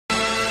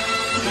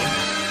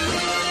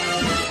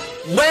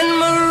When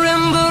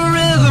marimba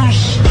rhythm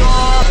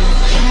starts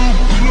to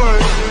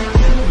play,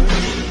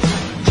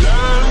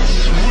 dance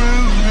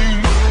with me,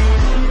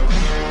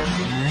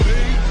 make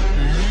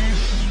me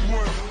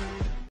sweat.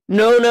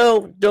 No, no,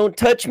 don't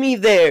touch me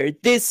there.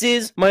 This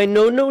is my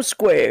no-no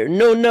square.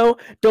 No, no,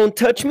 don't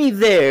touch me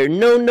there.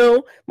 No,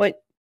 no, my...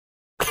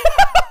 What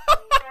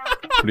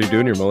are you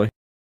doing here, Molly?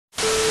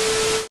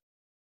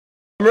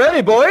 I'm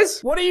ready, boys.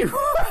 What are you...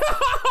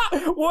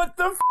 What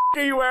the f***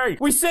 are you wearing?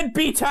 We said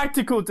be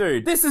tactical,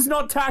 dude. This is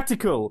not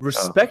tactical.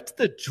 Respect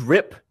the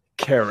drip,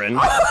 Karen.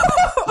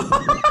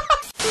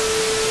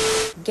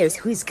 Guess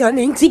who's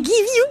coming to give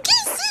you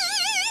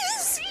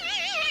kisses?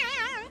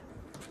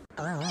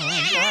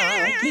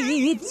 I give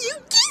you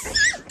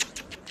kisses.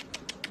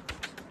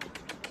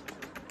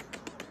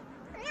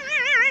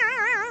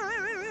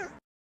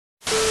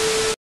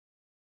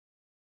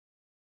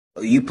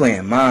 Oh, you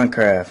playing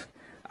Minecraft?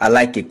 I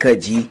like it,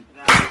 cut G.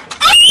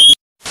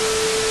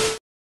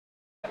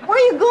 Where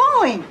are you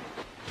going?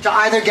 To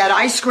either get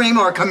ice cream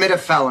or commit a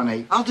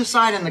felony. I'll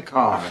decide in the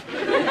car.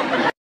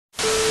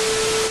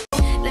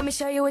 Let me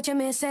show you what you're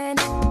missing.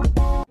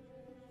 A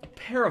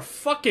pair of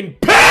fucking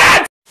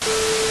pants!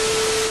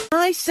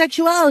 My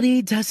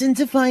sexuality doesn't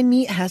define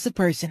me as a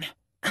person.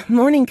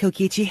 Morning,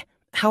 Kokichi.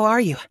 How are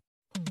you?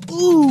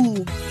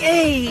 Ooh,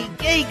 gay,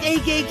 gay, gay,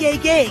 gay, gay,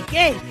 gay,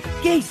 gay,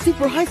 gay,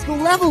 super high school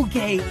level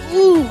gay.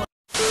 Ooh.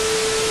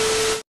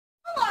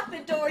 Lock the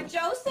door,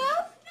 Joseph.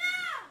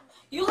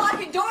 You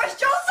locking doors,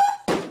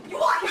 Joseph? You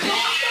locking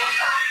doors,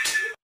 Joseph?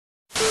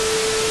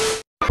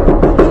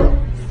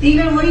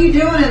 Steven, what are you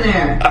doing in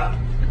there?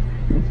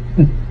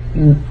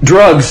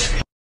 Drugs.